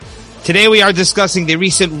Today we are discussing the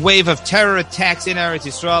recent wave of terror attacks in Eretz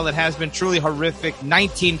Yisrael. It has been truly horrific.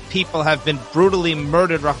 19 people have been brutally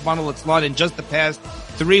murdered, Rahman al-Islam, in just the past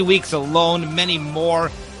 3 weeks alone. Many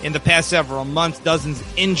more in the past several months. Dozens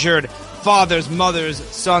injured. Fathers, mothers,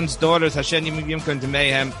 sons, daughters. Hashem Yimkum to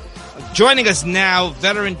mayhem. Joining us now,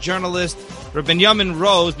 veteran journalist Binyamin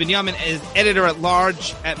Rose. Binyamin is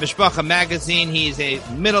editor-at-large at Mishpacha magazine. He's a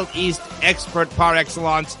Middle East expert par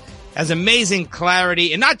excellence. Has amazing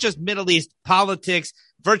clarity, and not just Middle East politics,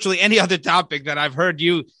 virtually any other topic that I've heard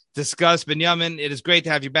you discuss. Binyamin, it is great to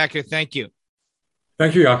have you back here. Thank you.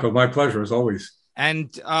 Thank you, Yaakov. My pleasure, as always. And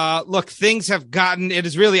look, things have gotten, it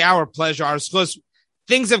is really our pleasure, our schluss,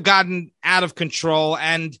 things have gotten out of control.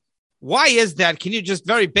 And why is that? Can you just,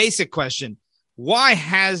 very basic question, why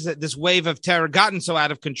has this wave of terror gotten so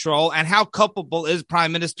out of control? And how culpable is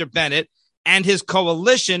Prime Minister Bennett and his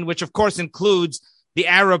coalition, which of course includes the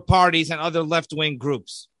Arab parties and other left-wing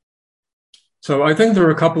groups? So I think there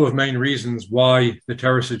are a couple of main reasons why the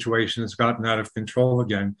terror situation has gotten out of control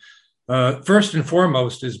again. First and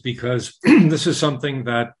foremost is because this is something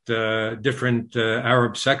that different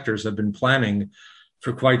Arab sectors have been planning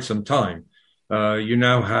for quite some time. You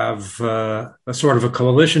now have a sort of a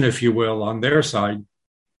coalition, if you will, on their side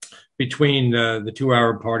between the two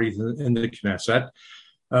Arab parties in the Knesset,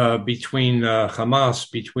 between Hamas,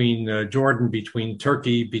 between Jordan, between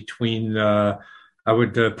Turkey, between, I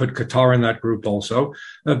would put Qatar in that group also.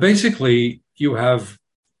 Basically, you have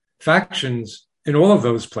factions in all of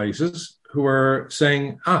those places who are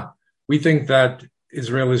saying, we think that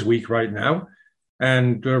Israel is weak right now,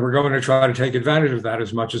 and we're going to try to take advantage of that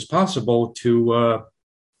as much as possible to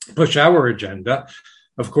push our agenda.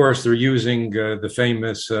 Of course, they're using the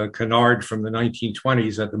famous canard from the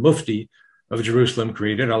 1920s that the Mufti of Jerusalem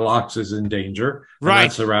created, Al-Aqsa is in danger. Right.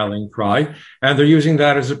 That's a rallying cry. And they're using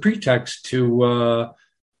that as a pretext to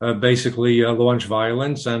basically launch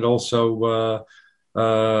violence and also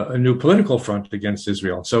a new political front against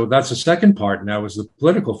Israel. So that's the second part now, is the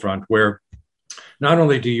political front, where not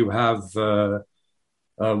only do you have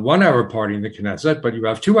one Arab party in the Knesset, but you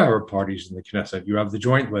have two Arab parties in the Knesset. You have the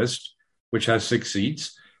Joint List, which has 6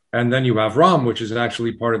 seats, and then you have Ram, which is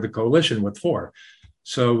actually part of the coalition with 4.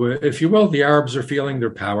 So, if you will, the Arabs are feeling their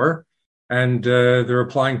power, and they're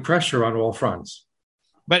applying pressure on all fronts.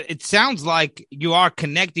 But it sounds like you are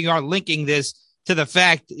connecting, you are linking this to the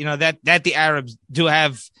fact, that the Arabs do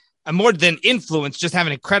have a more than influence, just have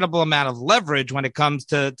an incredible amount of leverage when it comes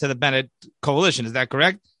to the Bennett coalition. Is that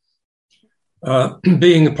correct?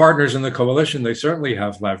 Being partners in the coalition, they certainly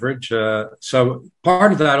have leverage. So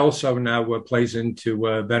part of that also now plays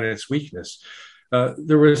into Bennett's weakness.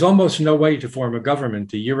 There was almost no way to form a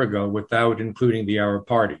government a year ago without including the Arab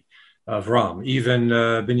Party of Ram. Even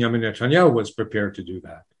Benjamin Netanyahu was prepared to do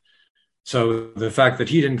that. So the fact that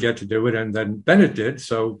he didn't get to do it and then Bennett did,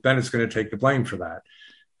 so Bennett's going to take the blame for that.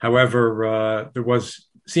 However, there was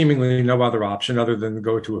seemingly no other option other than to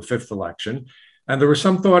go to a 5th election. And there was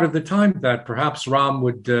some thought at the time that perhaps Ram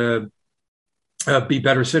would be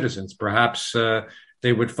better citizens. Perhaps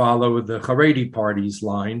they would follow the Haredi party's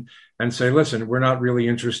line and say, listen, we're not really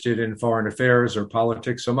interested in foreign affairs or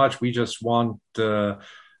politics so much. We just want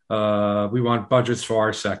we want budgets for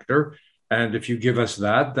our sector. And if you give us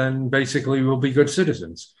that, then basically we'll be good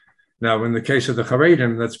citizens. Now, in the case of the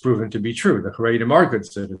Haredim, that's proven to be true. The Haredim are good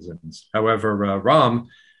citizens. However, Ram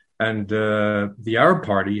and the Arab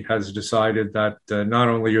Party has decided that not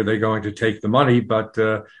only are they going to take the money, but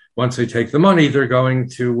once they take the money, they're going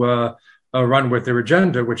to run with their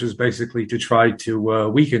agenda, which is basically to try to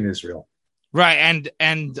weaken Israel. Right,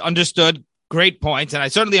 and understood. Great point. And I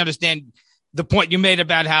certainly understand the point you made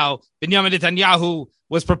about how Benjamin Netanyahu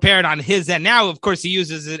was prepared on his end. Now, of course, he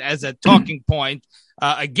uses it as a talking point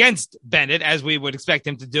against Bennett, as we would expect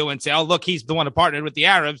him to do, and say, oh, look, he's the one who partnered with the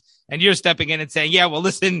Arabs. And you're stepping in and saying, yeah, well,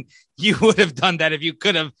 listen, you would have done that if you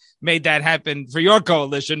could have made that happen for your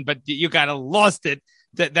coalition, but you kind of lost it,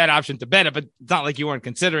 that option to Bennett. But it's not like you weren't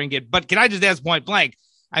considering it. But can I just ask point blank?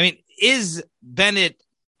 I mean, is Bennett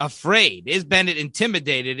afraid? Is Bennett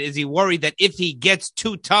intimidated? Is he worried that if he gets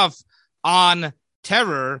too tough on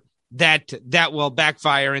terror, that will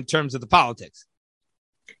backfire in terms of the politics?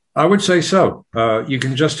 I would say so. You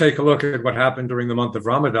can just take a look at what happened during the month of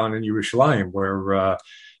Ramadan in Yerushalayim, where,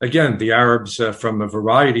 again, the Arabs from a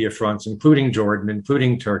variety of fronts, including Jordan,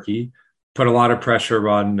 including Turkey, put a lot of pressure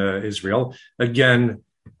on Israel. Again,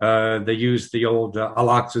 they used the old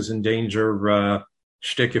Al-Aqsa's in danger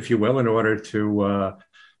shtick, if you will, in order to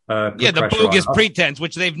the bogus pretense,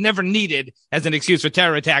 which they've never needed as an excuse for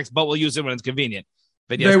terror attacks, but will use it when it's convenient.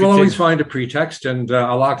 But yes, they will always find a pretext, and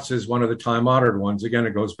Al-Aqsa is one of the time-honored ones. Again,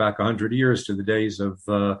 it goes back 100 years to the days of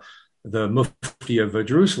the Mufti of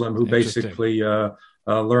Jerusalem, who basically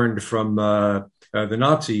learned from the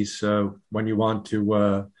Nazis when you want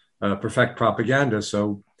to perfect propaganda.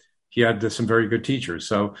 So he had some very good teachers.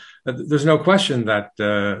 So there's no question that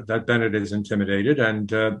that Bennett is intimidated.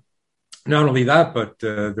 And not only that, but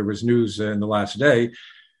there was news in the last day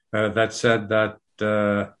that said that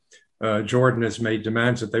Jordan has made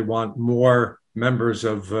demands that they want more members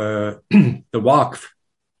of the Waqf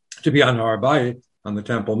to be on Har Bayit, on the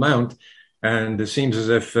Temple Mount. And it seems as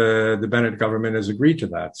if the Bennett government has agreed to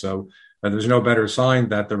that. So there's no better sign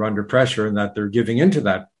that they're under pressure and that they're giving into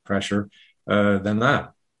that pressure than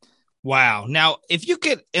that. Wow. Now, if you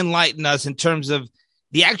could enlighten us in terms of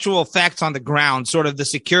the actual facts on the ground, sort of the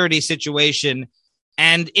security situation.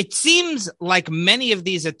 And it seems like many of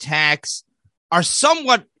these attacks are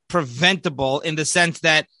somewhat preventable in the sense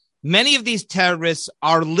that many of these terrorists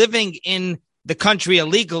are living in the country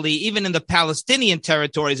illegally, even in the Palestinian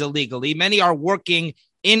territories illegally. Many are working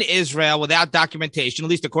in Israel without documentation, at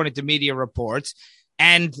least according to media reports.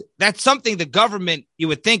 And that's something the government, you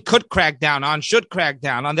would think, could crack down on, should crack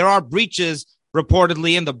down on. There are breaches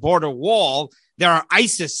reportedly in the border wall. There are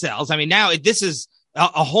ISIS cells. I mean, now this is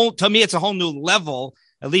to me, it's a whole new level,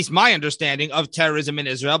 at least my understanding of terrorism in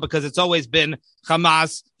Israel, because it's always been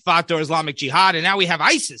Hamas, Fatah, or Islamic Jihad. And now we have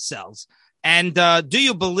ISIS cells. And do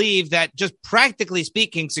you believe that just practically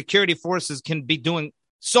speaking, security forces can be doing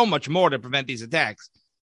so much more to prevent these attacks?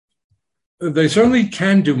 They certainly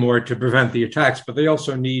can do more to prevent the attacks, but they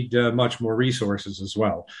also need much more resources as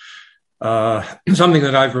well. Something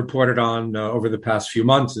that I've reported on over the past few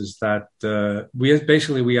months is that we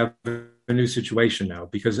have a new situation now,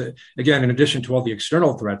 because, again, in addition to all the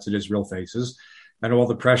external threats that Israel faces and all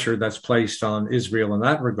the pressure that's placed on Israel in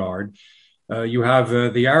that regard, you have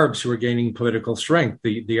the Arabs who are gaining political strength,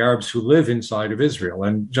 the Arabs who live inside of Israel.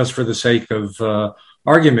 And just for the sake of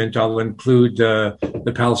argument, I'll include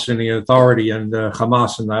the Palestinian Authority and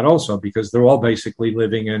Hamas in that also, because they're all basically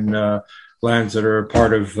living in lands that are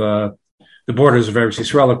part of the borders of Eretz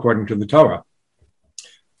Yisrael, according to the Torah.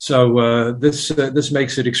 So this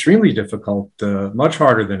makes it extremely difficult, much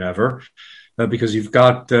harder than ever, because you've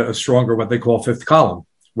got a stronger, what they call fifth column,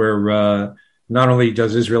 where not only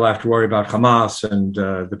does Israel have to worry about Hamas and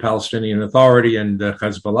the Palestinian Authority and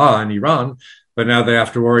Hezbollah and Iran, but now they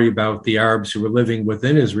have to worry about the Arabs who are living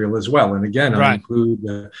within Israel as well. And again, right. I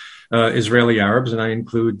include Israeli Arabs, and I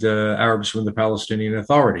include Arabs from the Palestinian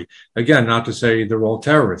Authority. Again, not to say they're all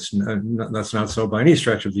terrorists. That's not so by any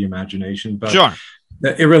stretch of the imagination. But sure.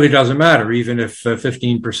 It really doesn't matter. Even if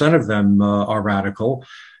 15% of them are radical,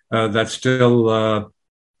 that's still a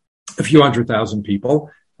few 100,000 people.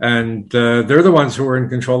 And they're the ones who are in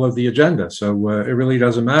control of the agenda. So it really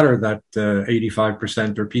doesn't matter that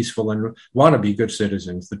 85% are peaceful and want to be good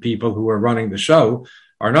citizens. The people who are running the show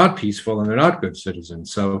are not peaceful and they're not good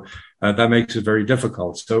citizens. So that makes it very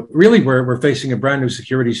difficult. So really, we're facing a brand new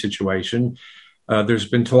security situation. There's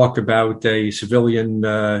been talk about a civilian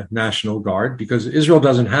National Guard, because Israel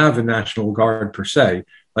doesn't have a National Guard per se,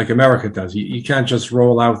 like America does. You can't just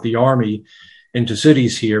roll out the army into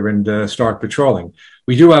cities here and start patrolling.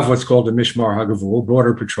 We do have what's called a Mishmar HaGavul,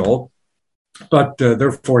 border patrol, but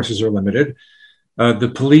their forces are limited.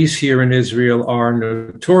 The police here in Israel are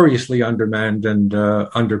notoriously undermanned and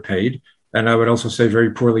underpaid, and I would also say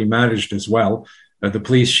very poorly managed as well. The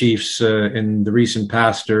police chiefs in the recent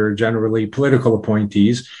past are generally political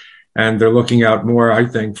appointees, and they're looking out more, I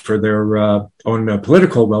think, for their own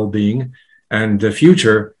political well-being and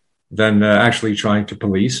future than actually trying to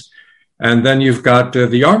police. And then you've got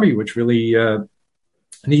the army, which really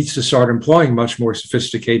needs to start employing much more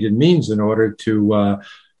sophisticated means in order to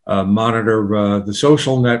monitor the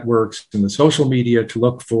social networks and the social media to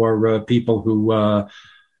look for people who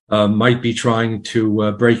might be trying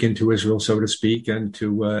to break into Israel, so to speak, and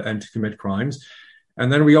to commit crimes.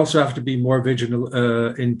 And then we also have to be more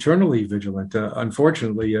vigilant, internally vigilant.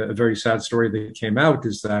 Unfortunately, a very sad story that came out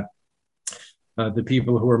is that the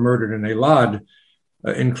people who were murdered in Elad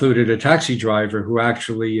included a taxi driver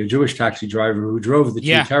a Jewish taxi driver who drove the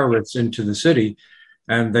two terrorists into the city,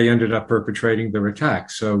 and they ended up perpetrating their attack.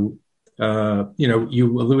 So,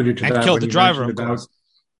 you alluded to that. And killed the driver, of course.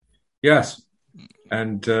 Yes.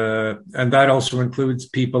 And that also includes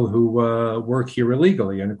people who work here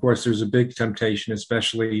illegally. And of course, there's a big temptation,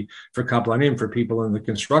 especially for Kablanim, for people in the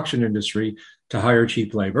construction industry, to hire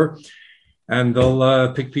cheap labor. And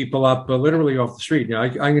they'll pick people up literally off the street. I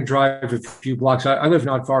can drive a few blocks. I live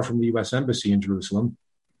not far from the U.S. Embassy in Jerusalem,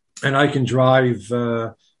 and I can drive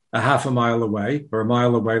a half a mile away, or a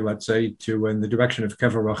mile away, let's say, in the direction of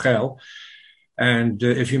Kever Rachel. And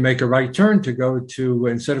if you make a right turn to go to,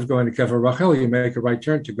 instead of going to Kever Rachel, you make a right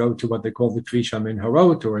turn to go to what they call the Kvish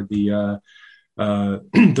HaMinharot, or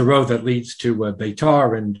the road that leads to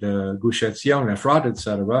Beitar and Gush Etzion, Efrat,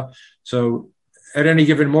 etc. So at any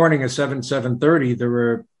given morning at 7:30, there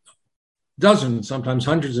were dozens, sometimes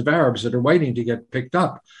hundreds of Arabs that are waiting to get picked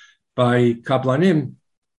up by Kablanim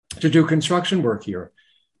to do construction work here.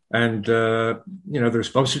 And, they're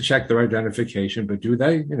supposed to check their identification, but do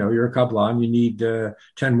they? You're a Kablan, you need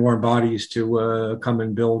 10 more bodies to come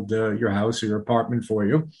and build your house or your apartment for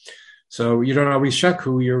you. So you don't always check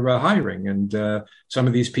who you're hiring. And some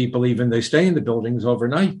of these people, even they stay in the buildings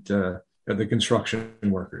overnight, the construction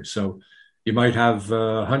workers. So you might have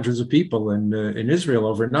hundreds of people in Israel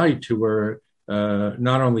overnight who are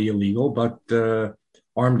not only illegal, but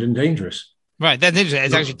armed and dangerous. Right. That's interesting.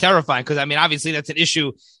 It's actually terrifying because, obviously that's an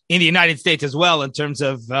issue in the United States as well in terms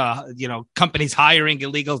of, companies hiring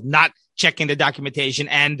illegals, not checking the documentation.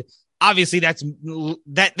 And obviously that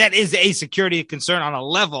is a security concern on a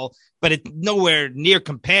level, but it nowhere near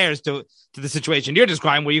compares to the situation you're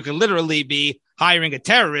describing, where you can literally be hiring a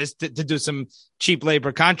terrorist to do some cheap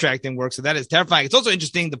labor contracting work. So that is terrifying. It's also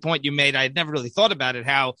interesting, the point you made. I had never really thought about it,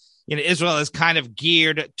 how, Israel is kind of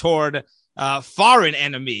geared toward foreign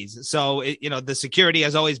enemies. So, the security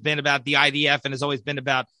has always been about the IDF and has always been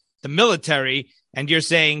about the military. And you're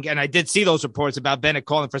saying, and I did see those reports about Bennett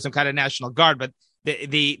calling for some kind of National Guard, but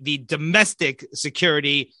the domestic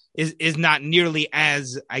security is not nearly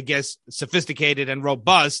as, I guess, sophisticated and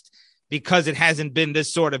robust, because it hasn't been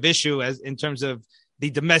this sort of issue as in terms of the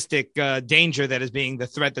domestic danger that is being the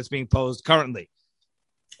threat that's being posed currently.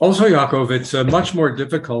 Also, Yaakov, it's much more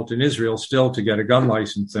difficult in Israel still to get a gun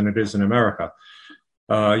license than it is in America.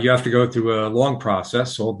 You have to go through a long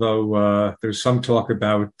process, although there's some talk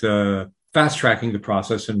about fast-tracking the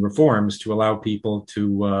process and reforms to allow people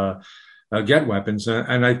to get weapons.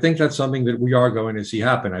 And I think that's something that we are going to see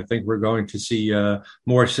happen. I think we're going to see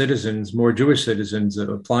more Jewish citizens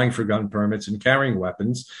applying for gun permits and carrying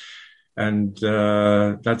weapons. And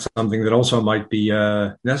that's something that also might be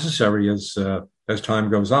necessary as time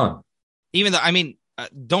goes on. Even though,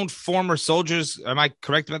 don't former soldiers, am I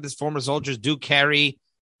correct about this? Former soldiers do carry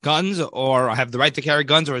guns or have the right to carry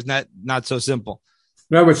guns, or is that not so simple?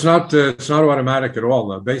 No, it's not automatic at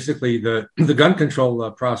all. Basically, the gun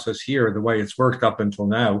control process here, the way it's worked up until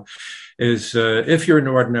now, is if you're an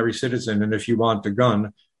ordinary citizen and if you want a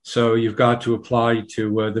gun, so you've got to apply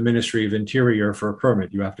to the Ministry of Interior for a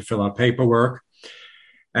permit. You have to fill out paperwork.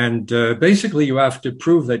 And basically, you have to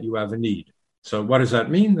prove that you have a need. So what does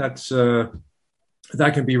that mean?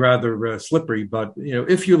 That can be rather slippery. But,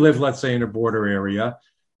 if you live, let's say, in a border area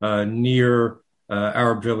near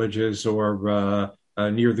Arab villages or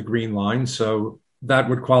near the Green Line, so that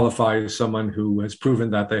would qualify as someone who has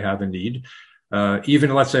proven that they have a need.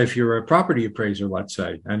 Even, let's say, if you're a property appraiser, let's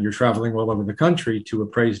say, and you're traveling all over the country to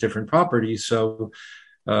appraise different properties, so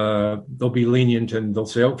they'll be lenient and they'll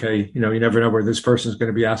say, okay, you never know where this person is going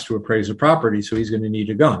to be asked to appraise a property, so he's going to need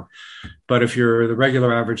a gun. But if you're the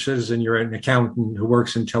regular average citizen, you're an accountant who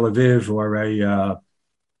works in Tel Aviv or a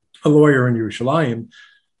lawyer in Yerushalayim,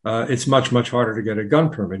 it's much, much harder to get a gun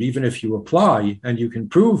permit. Even if you apply and you can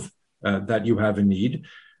prove that you have a need,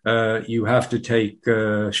 you have to take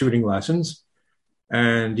shooting lessons.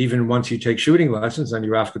 And even once you take shooting lessons, then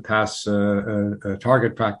you have to pass a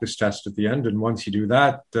target practice test at the end. And once you do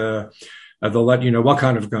that, they'll let you know what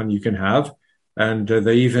kind of gun you can have. And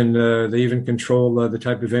they even control the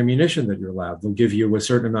type of ammunition that you're allowed. They'll give you a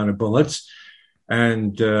certain amount of bullets.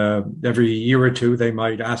 And every year or two, they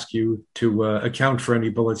might ask you to account for any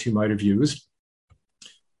bullets you might have used.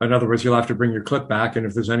 In other words, you'll have to bring your clip back. And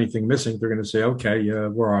if there's anything missing, they're going to say, okay,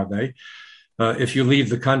 where are they? If you leave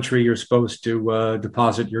the country, you're supposed to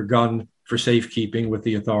deposit your gun for safekeeping with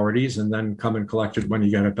the authorities and then come and collect it when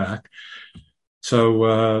you get it back.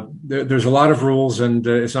 So there's a lot of rules, and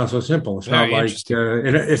it's not so simple. It's not like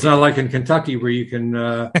it's not like in Kentucky where you can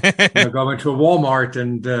go into a Walmart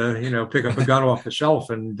and pick up a gun off the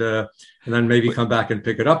shelf and then maybe come back and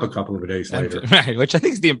pick it up a couple of days later. Right, which I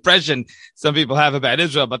think is the impression some people have about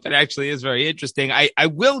Israel, but that actually is very interesting. I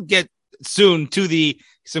will get soon to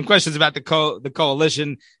some questions about the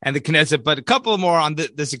coalition and the Knesset, but a couple more on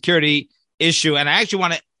the security issue. And I actually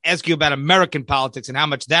want to ask you about American politics and how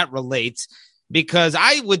much that relates, because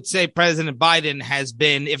I would say President Biden has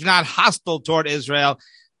been, if not hostile toward Israel,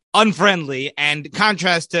 unfriendly. And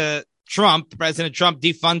contrast to Trump, President Trump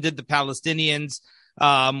defunded the Palestinians,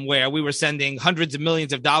 where we were sending hundreds of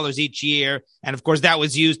millions of dollars each year. And of course, that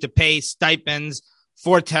was used to pay stipends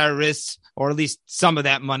for terrorists. or at least some of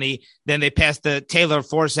that money. Then they passed the Taylor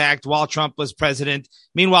Force Act while Trump was president.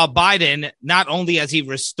 Meanwhile, Biden, not only has he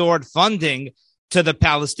restored funding to the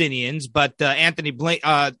Palestinians, but not Anthony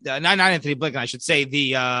Blinken, I should say,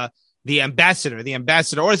 the ambassador,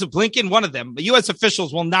 or is it Blinken? One of them. U.S.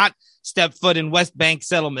 officials will not step foot in West Bank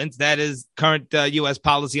settlements. That is current U.S.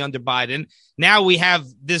 policy under Biden. Now we have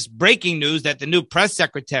this breaking news that the new press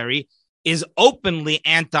secretary is openly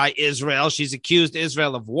anti-Israel. She's accused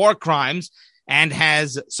Israel of war crimes and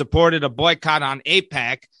has supported a boycott on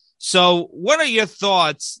AIPAC. So what are your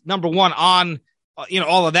thoughts, number one, on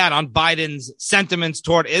all of that, on Biden's sentiments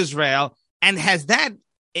toward Israel? And has that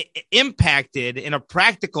impacted in a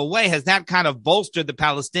practical way? Has that kind of bolstered the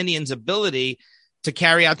Palestinians' ability to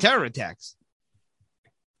carry out terror attacks?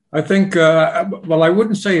 I think, I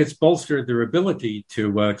wouldn't say it's bolstered their ability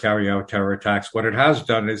to carry out terror attacks. What it has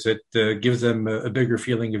done is it gives them a bigger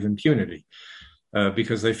feeling of impunity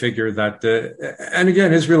because they figure that, and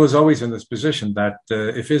again, Israel is always in this position that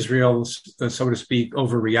if Israel, so to speak,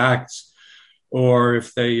 overreacts, or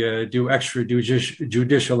if they do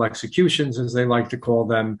extrajudicial executions, as they like to call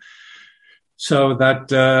them, so that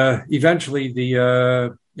eventually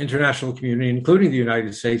the international community, including the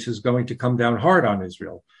United States, is going to come down hard on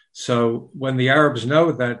Israel. So when the Arabs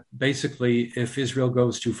know that basically if Israel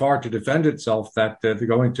goes too far to defend itself, that they're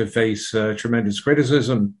going to face tremendous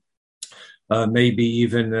criticism, maybe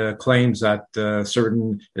even claims that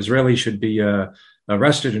certain Israelis should be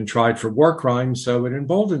arrested and tried for war crimes. So it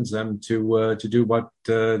emboldens them to do what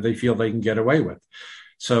they feel they can get away with.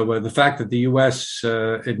 So the fact that the U.S.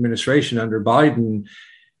 administration under Biden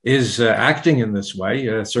is acting in this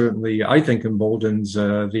way, certainly, I think, emboldens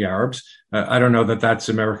the Arabs. I don't know that that's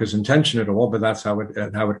America's intention at all, but that's how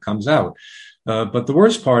it comes out. But the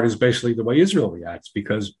worst part is basically the way Israel reacts,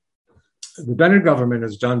 because the Bennett government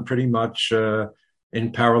has done pretty much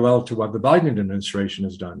in parallel to what the Biden administration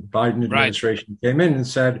has done. Biden administration came in and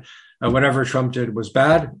said, whatever Trump did was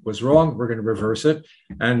bad, was wrong, we're going to reverse it.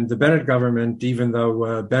 And the Bennett government, even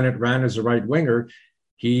though Bennett ran as a right winger,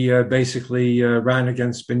 he basically ran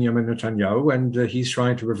against Benjamin Netanyahu, and he's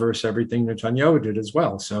trying to reverse everything Netanyahu did as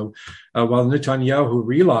well. So while Netanyahu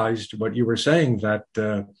realized what you were saying, that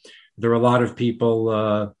there are a lot of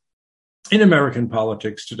people in American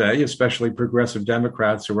politics today, especially progressive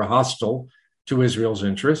Democrats, who are hostile to Israel's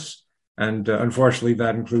interests. And unfortunately,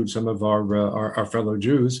 that includes some of our fellow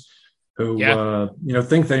Jews who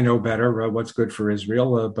think they know better what's good for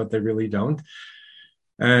Israel, but they really don't.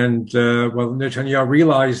 And Netanyahu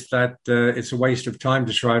realized that it's a waste of time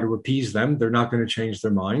to try to appease them. They're not going to change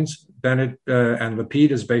their minds. Bennett and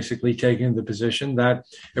Lapid is basically taking the position that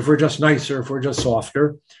if we're just nicer, if we're just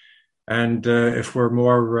softer, and if we're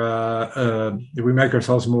more, if we make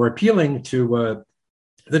ourselves more appealing to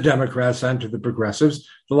the Democrats and to the progressives,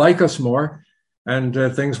 they'll like us more, and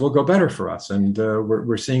things will go better for us. And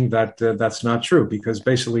we're seeing that that's not true, because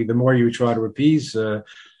basically the more you try to appease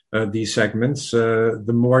these segments,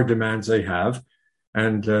 the more demands they have.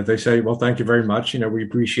 And they say, well, thank you very much. We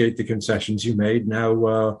appreciate the concessions you made.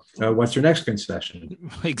 Now, what's your next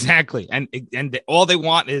concession? Exactly. And all they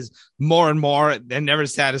want is more and more. They're never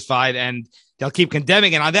satisfied, and they'll keep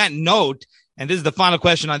condemning. And on that note, and this is the final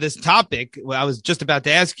question on this topic, I was just about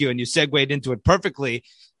to ask you, and you segued into it perfectly.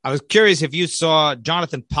 I was curious if you saw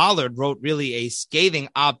Jonathan Pollard wrote really a scathing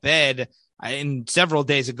op-ed several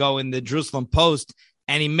days ago in the Jerusalem Post,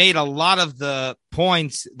 and he made a lot of the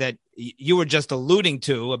points that you were just alluding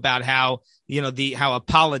to about how, how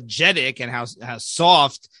apologetic and how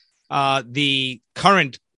soft the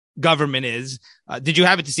current government is. Did you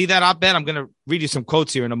happen to see that op-ed? I'm going to read you some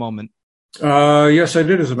quotes here in a moment. Yes, I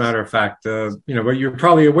did, as a matter of fact. But you're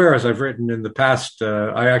probably aware, as I've written in the past,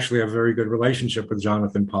 I actually have a very good relationship with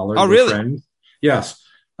Jonathan Pollard. Oh, really? Friend. Yes.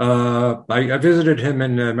 I visited him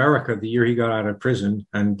in America the year he got out of prison,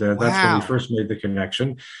 and that's when we first made the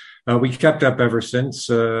connection. We kept up ever since.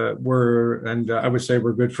 I would say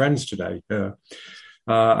we're good friends today.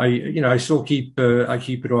 I still keep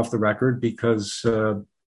it off the record because of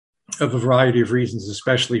a variety of reasons,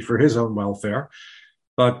 especially for his own welfare.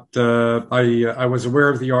 But I was aware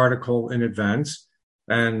of the article in advance,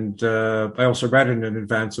 and I also read it in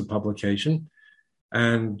advance of publication.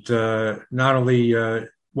 And not only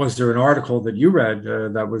was there an article that you read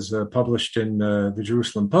that was published in the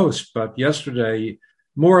Jerusalem Post, but yesterday,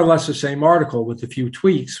 more or less the same article with a few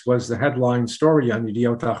tweaks was the headline story on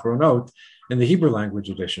Yediot Achronot in the Hebrew language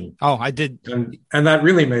edition. Oh, I did. And that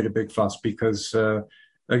really made a big fuss because,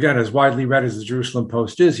 again, as widely read as the Jerusalem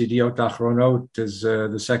Post is, Yediot Achronot is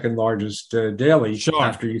the second largest daily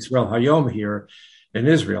after Yisrael Hayom here in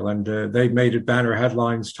Israel. And they made it banner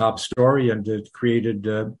headlines, top story, and it created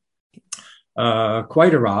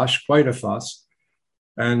quite a rosh, quite a fuss.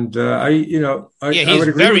 And I he's would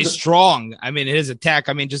agree very with strong. I mean, his attack.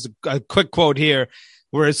 I mean, just a quick quote here.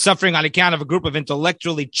 We're suffering on account of a group of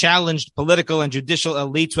intellectually challenged political and judicial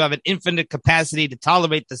elites who have an infinite capacity to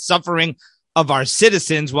tolerate the suffering of our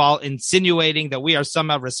citizens while insinuating that we are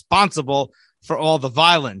somehow responsible for all the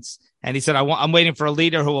violence. And he said, I'm waiting for a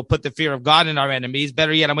leader who will put the fear of God in our enemies.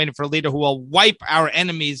 Better yet, I'm waiting for a leader who will wipe our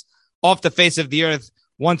enemies off the face of the earth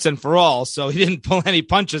once and for all. So he didn't pull any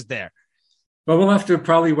punches there. Well, we'll have to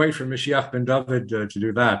probably wait for Mashiach ben David to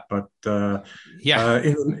do that. But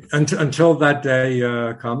until that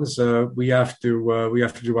day comes, we have to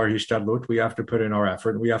do our hishtadlut. We have to put in our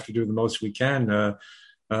effort. We have to do the most we can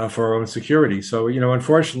for our own security. So,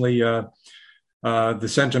 unfortunately, the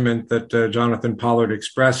sentiment that Jonathan Pollard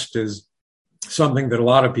expressed is something that a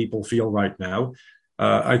lot of people feel right now.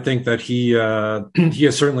 I think that he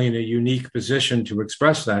is certainly in a unique position to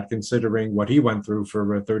express that, considering what he went through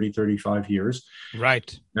for 30, 35 years.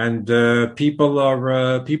 Right. And people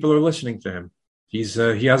are listening to him. He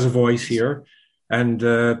has a voice here, and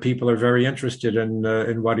people are very interested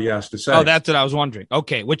in what he has to say. Oh, that's what I was wondering.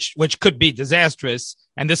 Okay, which could be disastrous,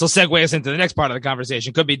 and this will segue us into the next part of the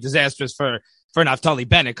conversation. Could be disastrous for Naftali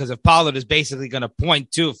Bennett, because if Pollard is basically going to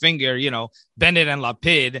point to a finger, Bennett and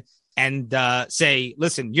Lapid, and say,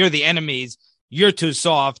 listen, you're the enemies, you're too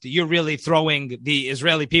soft, you're really throwing the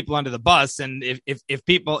Israeli people under the bus. And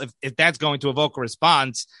if that's going to evoke a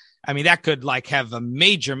response, I mean, that could have a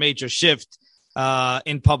major shift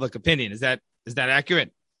in public opinion. Is that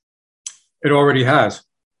accurate? It already has.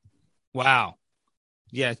 Wow.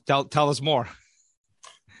 Yeah. Tell us more.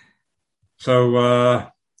 So,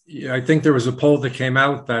 I think there was a poll that came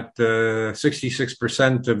out that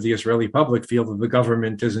 66% of the Israeli public feel that the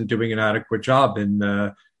government isn't doing an adequate job in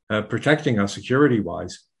protecting us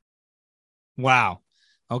security-wise. Wow.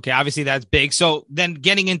 Okay, obviously that's big. So then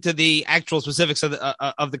getting into the actual specifics of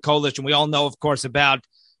the coalition, we all know, of course, about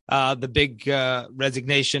the big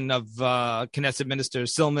resignation of Knesset Minister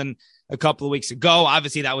Silman a couple of weeks ago.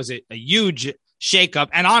 Obviously, that was a huge shakeup.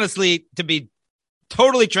 And honestly, to be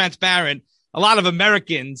totally transparent, a lot of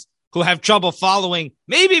Americans who have trouble following,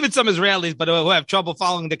 maybe even some Israelis, but who have trouble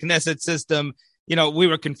following the Knesset system, we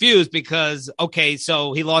were confused because, okay,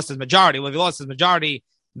 so he lost his majority. Well, if he lost his majority,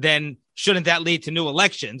 then shouldn't that lead to new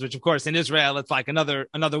elections? Which, of course, in Israel, it's like another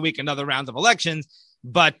week, another round of elections,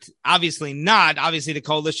 but obviously not. Obviously, the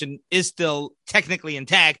coalition is still technically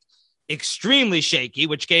intact, extremely shaky,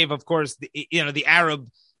 which gave, of course, the Arab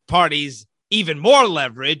parties even more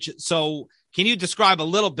leverage. So, can you describe a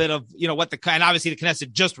little bit of, what and obviously the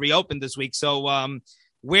Knesset just reopened this week. So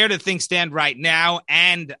where do things stand right now?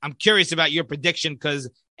 And I'm curious about your prediction, because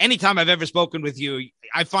anytime I've ever spoken with you,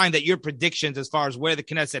 I find that your predictions as far as where the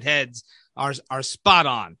Knesset heads are spot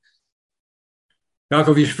on.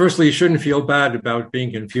 Yaakov, firstly, you shouldn't feel bad about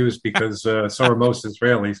being confused, because so are most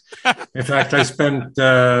Israelis. In fact, I spent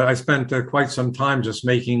quite some time just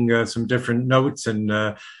making some different notes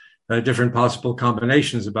and different possible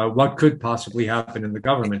combinations about what could possibly happen in the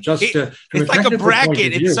government. It's like a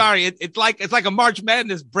bracket. It's like a March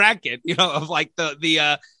Madness bracket, of like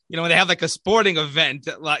the when they have like a sporting event,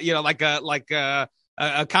 like a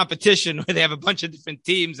competition where they have a bunch of different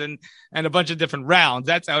teams and a bunch of different rounds.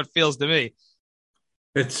 That's how it feels to me.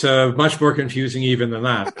 It's much more confusing even than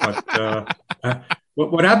that. But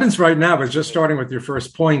what happens right now is, just starting with your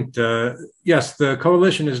first point, yes, the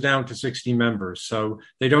coalition is down to 60 members, so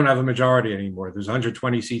they don't have a majority anymore. There's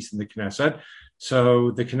 120 seats in the Knesset,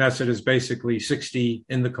 so the Knesset is basically 60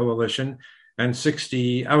 in the coalition and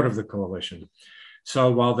 60 out of the coalition. So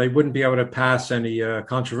while they wouldn't be able to pass any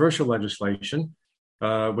controversial legislation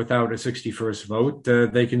without a 61st vote,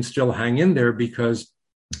 they can still hang in there, because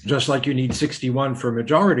just like you need 61 for a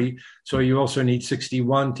majority, so you also need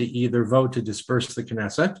 61 to either vote to disperse the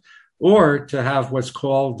Knesset or to have what's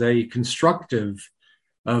called a constructive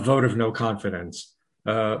vote of no confidence.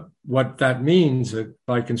 What that means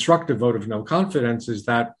by constructive vote of no confidence is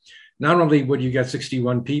that not only would you get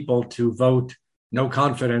 61 people to vote no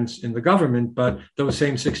confidence in the government, but those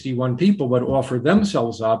same 61 people would offer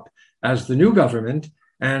themselves up as the new government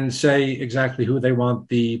and say exactly who they want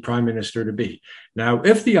the prime minister to be. Now,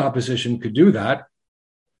 if the opposition could do that,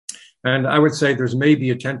 and I would say there's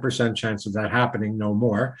maybe a 10% chance of that happening, no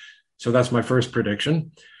more. So that's my first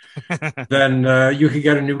prediction. Then you could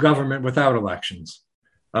get a new government without elections.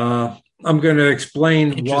 I'm going to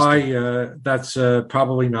explain why that's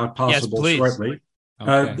probably not possible shortly.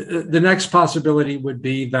 Okay. The next possibility would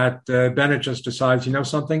be that Bennett just decides,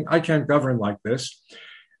 something, I can't govern like this.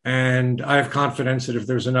 And I have confidence that if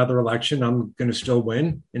there's another election, I'm going to still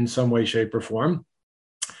win in some way, shape, or form.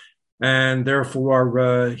 And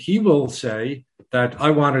therefore, he will say that I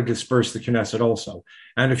want to disperse the Knesset also.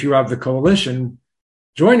 And if you have the coalition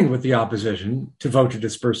joining with the opposition to vote to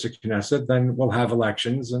disperse the Knesset, then we'll have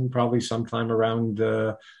elections and probably sometime around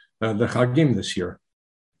the Chagim this year.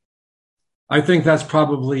 I think that's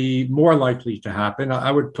probably more likely to happen.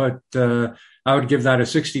 I would give that a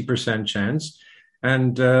 60% chance.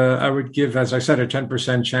 And I would give, as I said, a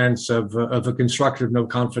 10% chance of a constructive no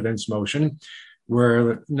confidence motion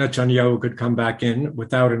where Netanyahu could come back in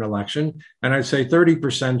without an election. And I'd say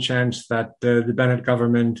 30% chance that the Bennett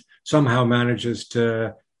government somehow manages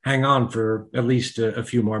to hang on for at least a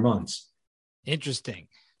few more months. Interesting.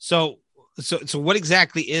 So what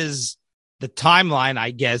exactly is the timeline,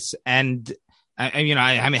 I guess? And I mean,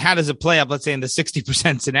 how does it play out? Let's say in the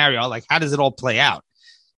 60% scenario, like how does it all play out?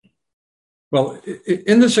 Well,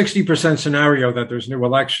 in the 60% scenario that there's new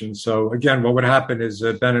elections, so again, what would happen is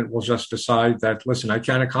Bennett will just decide that, listen, I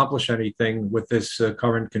can't accomplish anything with this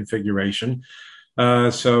current configuration.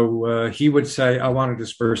 So he would say, I want to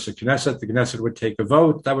disperse the Knesset. The Knesset would take a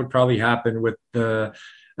vote. That would probably happen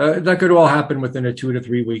that could all happen within a 2 to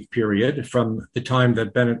 3 week period from the time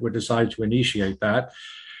that Bennett would decide to initiate that.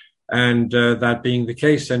 And that being the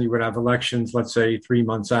case, then you would have elections, let's say 3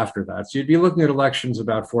 months after that. So you'd be looking at elections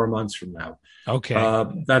about 4 months from now. Okay.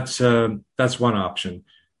 That's one option.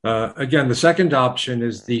 Again, the second option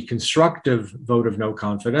is the constructive vote of no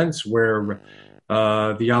confidence, where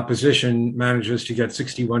the opposition manages to get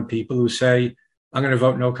 61 people who say, I'm going to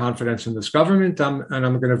vote no confidence in this government, and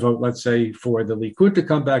I'm going to vote, let's say, for the Likud to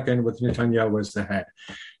come back in with Netanyahu as the head.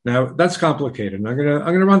 Now, that's complicated. And I'm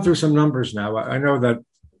going to run through some numbers now. I know that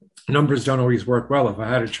numbers don't always work well. If I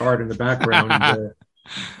had a chart in the background,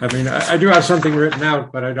 I do have something written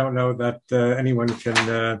out, but I don't know that anyone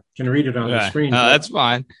can read it on the screen. That's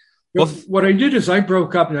fine. Well, what I did is I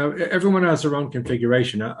broke up. Now, everyone has their own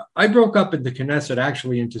configuration. I broke up the Knesset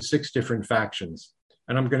actually into 6 different factions,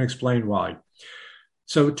 and I'm going to explain why.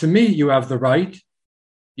 So to me, you have the right,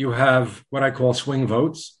 you have what I call swing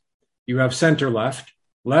votes, you have center left,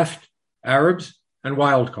 Arabs, and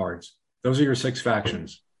wild cards. Those are your 6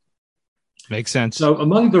 factions. Makes sense. So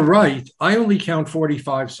among the right, I only count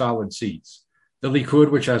 45 solid seats. The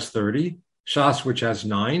Likud, which has 30, Shas, which has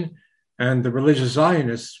 9, and the religious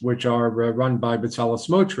Zionists, which are run by Bezalel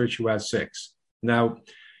Smotrich, who has 6. Now,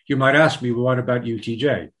 you might ask me, well, what about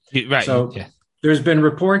UTJ? Right. So there's been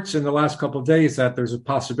reports in the last couple of days that there's a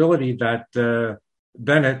possibility that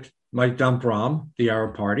Bennett might dump Ram, the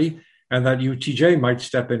Arab Party, and that UTJ might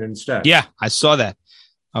step in instead. Yeah, I saw that.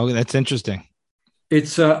 Oh, that's interesting.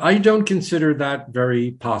 It's I don't consider that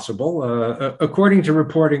very possible. According to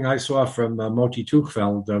reporting I saw from Moti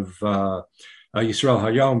Tuchfeld of Yisrael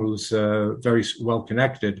Hayom, who's very well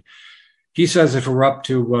connected, he says if it were up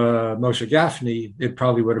to Moshe Gafni, it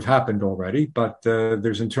probably would have happened already. But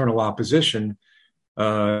there's internal opposition.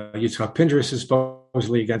 Yitzhak Pindris is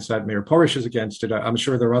supposedly against that. Meir Porush is against it. I'm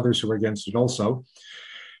sure there are others who are against it also.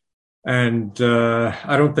 And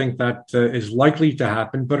I don't think that is likely to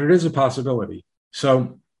happen, but it is a possibility.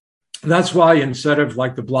 So that's why instead of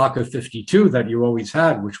like the block of 52 that you always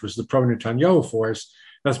had, which was the pro-Netanyahu force,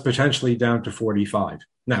 that's potentially down to 45.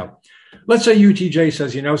 Now, let's say UTJ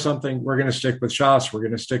says, you know something, we're going to stick with Shas, we're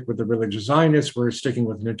going to stick with the religious Zionists, we're sticking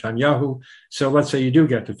with Netanyahu. So let's say you do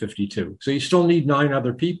get to 52. So you still need 9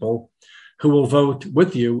 other people who will vote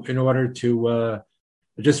with you in order to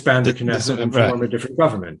disband the Knesset and form a different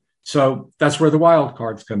government. So that's where the wild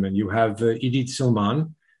cards come in. You have Idit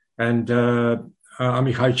Silman and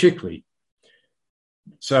Amichai Chikli.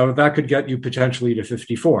 So that could get you potentially to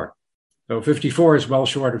 54. So 54 is well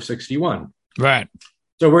short of 61. Right.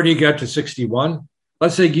 So where do you get to 61?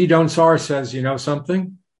 Let's say Gideon Sar says, you know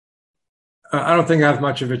something? I don't think I have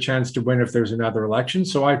much of a chance to win if there's another election,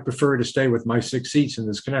 so I prefer to stay with my 6 seats in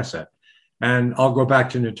this Knesset. And I'll go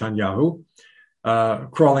back to Netanyahu,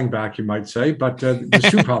 crawling back, you might say. But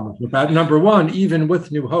there's 2 problems with that. Number 1, even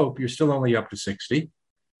with New Hope, you're still only up to 60.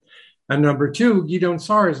 And number 2, Gideon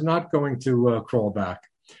Sar is not going to crawl back.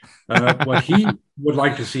 What he would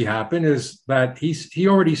like to see happen is that he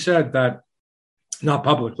already said that, not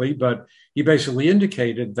publicly, but he basically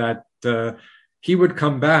indicated that he would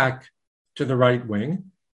come back to the right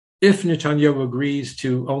wing if Netanyahu agrees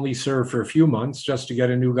to only serve for a few months just to get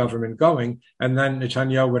a new government going. And then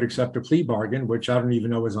Netanyahu would accept a plea bargain, which I don't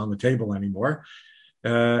even know is on the table anymore.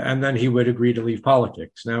 And then he would agree to leave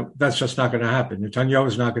politics. Now, that's just not going to happen. Netanyahu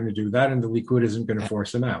is not going to do that, and the Likud isn't going to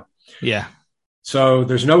force him out. Yeah. So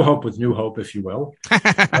there's no hope with New Hope, if you will,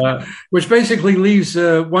 which basically leaves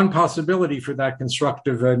one possibility for that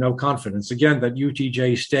constructive no confidence. Again, that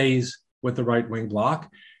UTJ stays with the right-wing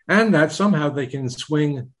bloc and that somehow they can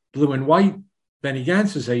swing blue and white Benny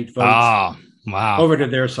Gantz's 8 votes Oh, wow. over to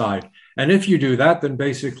their side. And if you do that, then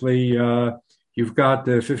basically you've got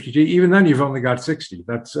 52. Even then, you've only got 60.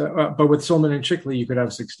 That's but with Silman and Chikli, you could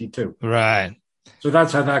have 62. Right. So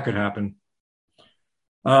that's how that could happen.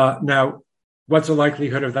 Now, what's the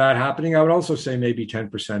likelihood of that happening? I would also say maybe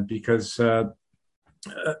 10% because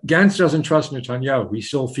Gantz doesn't trust Netanyahu. He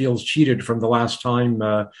still feels cheated from the last time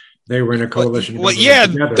they were in a coalition. Well, yeah,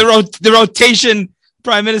 the rotation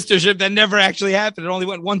prime ministership that never actually happened. It only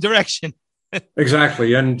went one direction.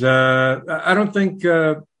 Exactly. And I don't think,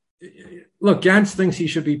 look, Gantz thinks he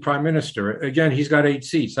should be prime minister. Again, he's got 8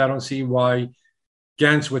 seats. I don't see why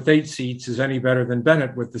Gantz with 8 seats is any better than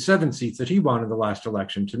Bennett with the 7 seats that he won in the last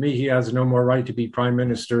election. To me, he has no more right to be prime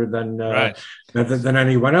minister than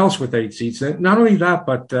anyone else with 8 seats. And not only that,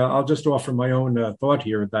 but I'll just offer my own thought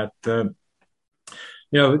here that, to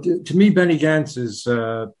me, Benny Gantz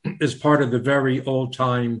is part of the very old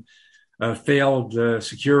time failed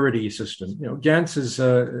security system. Gantz is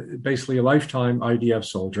basically a lifetime IDF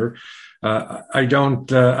soldier. I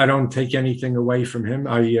don't take anything away from him.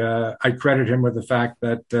 I credit him with the fact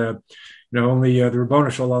that only the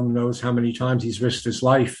Ribono Shel Olam knows how many times he's risked his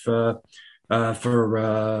life for Am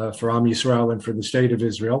Yisrael and for the state of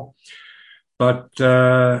Israel. But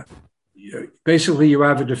basically, you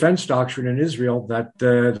have a defense doctrine in Israel that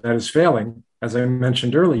is failing. As I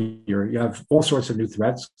mentioned earlier, you have all sorts of new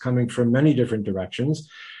threats coming from many different directions.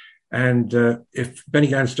 And if Benny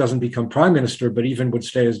Gantz doesn't become prime minister, but even would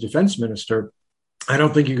stay as defense minister, I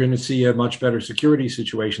don't think you're going to see a much better security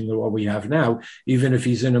situation than what we have now, even if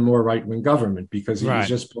he's in a more right-wing government, because he's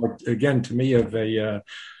just part, again, to me, of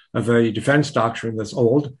a defense doctrine that's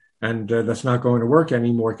old and that's not going to work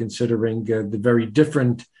anymore, considering the very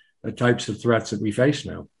different types of threats that we face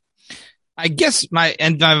now. I guess my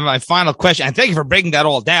final question, and thank you for breaking that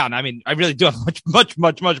all down. I mean, I really do have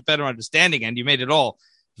much better understanding, and you made it all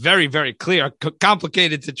very, very clear.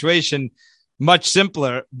 Complicated situation, much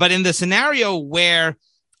simpler. But in the scenario where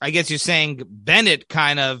I guess you're saying Bennett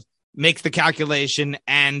kind of makes the calculation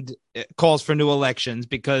and calls for new elections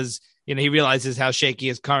because he realizes how shaky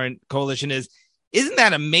his current coalition is. Isn't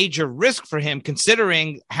that a major risk for him,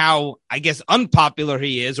 considering how, I guess, unpopular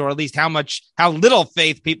he is, or at least how little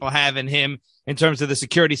faith people have in him in terms of the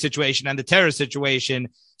security situation and the terror situation?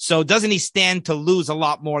 So doesn't he stand to lose a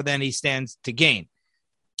lot more than he stands to gain?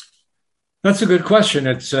 That's a good question.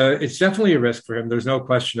 It's definitely a risk for him. There's no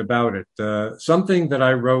question about it. Something that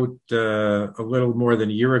I wrote a little more than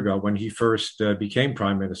a year ago when he first became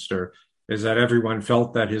prime minister is that everyone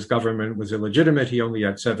felt that his government was illegitimate. He only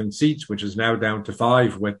had 7 seats, which is now down to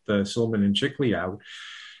 5 with Silman and Chikli out.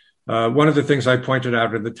 One of the things I pointed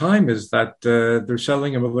out at the time is that they're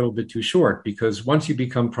selling him a little bit too short, because once you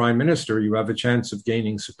become prime minister, you have a chance of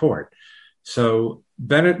gaining support. So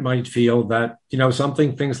Bennett might feel that,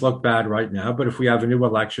 things look bad right now, but if we have a new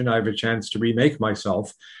election, I have a chance to remake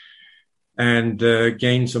myself and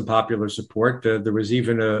gain some popular support. There was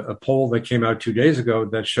even a poll that came out 2 days ago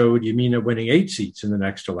that showed Yamina winning 8 seats in the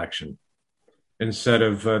next election instead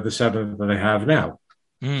of the 7 that they have now.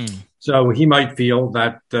 So he might feel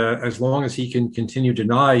that as long as he can continue to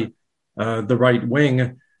deny the right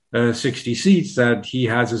wing 60 seats, that he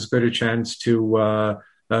has as good a chance to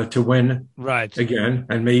win again,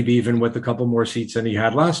 and maybe even with a couple more seats than he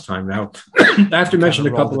had last time. Now, I have to mention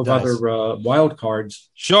a couple of other wild cards.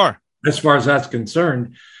 Sure. As far as that's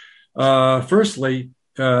concerned, firstly,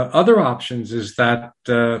 other options is that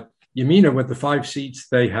Yamina, with the 5 seats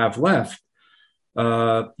they have left,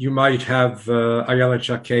 you might have Ayelet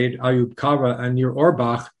Shaked, Ayub Kara, and Nir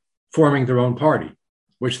Orbach forming their own party,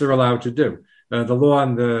 which they're allowed to do. The law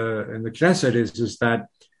in the Knesset is that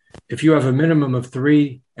if you have a minimum of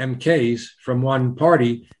 3 MKs from one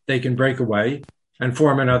party, they can break away and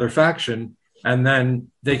form another faction, and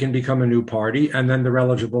then they can become a new party, and then they're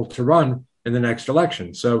eligible to run in the next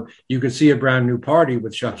election. So you could see a brand new party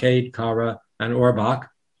with Shaked, Kara, and Orbach.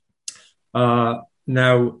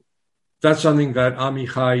 Now, that's something that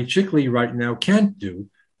Amichai Chikli right now can't do,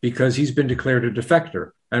 because he's been declared a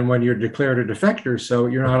defector. And when you're declared a defector, so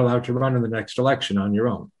you're not allowed to run in the next election on your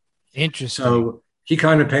own. Interesting. So he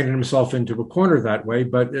kind of painted himself into a corner that way,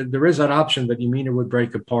 but there is that option that Yamina would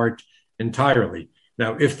break apart entirely.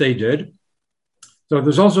 Now, if they did, so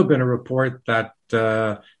there's also been a report that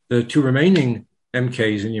the 2 remaining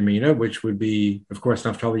MKs in Yamina, which would be, of course,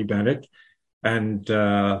 Naftali Bennett and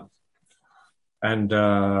Kahana,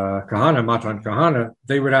 Matan Kahana,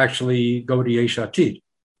 they would actually go to Yesh Atid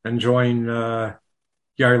and join Yair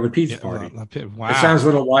Lapid's party. Wow. It sounds a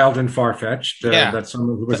little wild and far-fetched that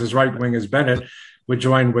someone who was as right-wing as Bennett would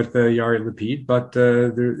join with Yair Lapid, but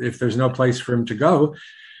if there's no place for him to go,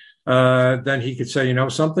 then he could say, you know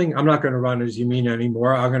something, I'm not going to run as Yamin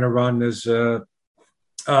anymore. I'm going to run as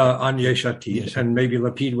on Yesh Atid, and maybe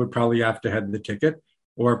Lapid would probably have to head the ticket,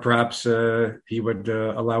 or perhaps he would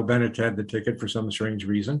allow Bennett to head the ticket for some strange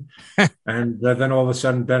reason, and then all of a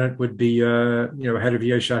sudden Bennett would be, head of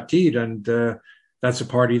Yesh Atid, and that's a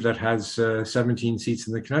party that has 17 seats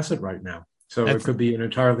in the Knesset right now. So it could be an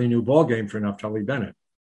entirely new ballgame for Naftali Bennett.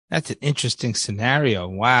 That's an interesting scenario.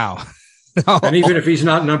 Wow. And even if he's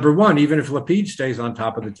not number one, even if Lapid stays on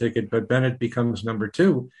top of the ticket, but Bennett becomes number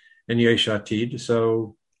two in Yesh Atid,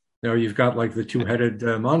 so you've got like the two-headed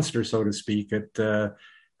monster, so to speak, at the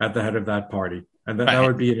head of that party, and that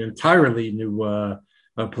would be an entirely new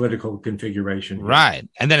political configuration. Right,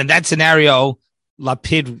 and then in that scenario,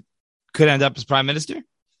 Lapid could end up as prime minister.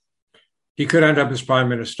 He could end up as prime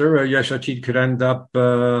minister. Yesh Atid could end up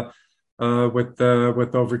with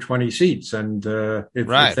over 20 seats, and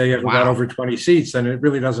if they ever got over 20 seats, then it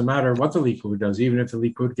really doesn't matter what the Likud does, even if the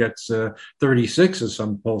Likud gets 36, as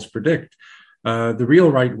some polls predict. The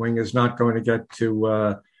real right wing is not going to get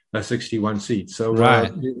to 61 seats. So,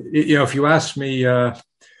 if you ask me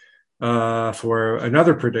for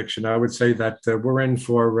another prediction, I would say that we're in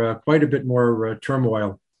for quite a bit more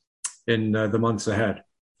turmoil in the months ahead,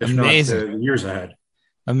 if not years ahead.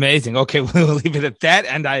 Amazing. Okay, we'll leave it at that.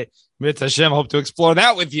 And I, Mitzvah Hashem, hope to explore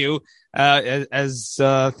that with you as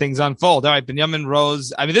things unfold. All right, Binyamin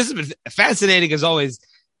Rose. I mean, this has been fascinating as always.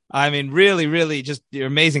 I mean, really, really just your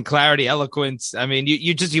amazing clarity, eloquence. I mean,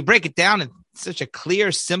 you break it down in such a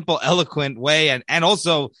clear, simple, eloquent way, and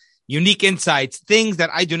also unique insights, things that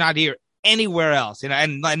I do not hear anywhere else.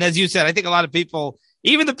 And as you said, I think a lot of people,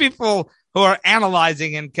 even the people who are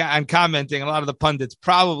analyzing and commenting, a lot of the pundits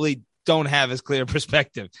probably don't have as clear a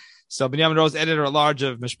perspective. So Binyamin Rose, editor-at-large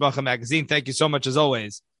of Mishpacha Magazine, thank you so much as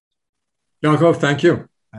always. Yaakov, thank you.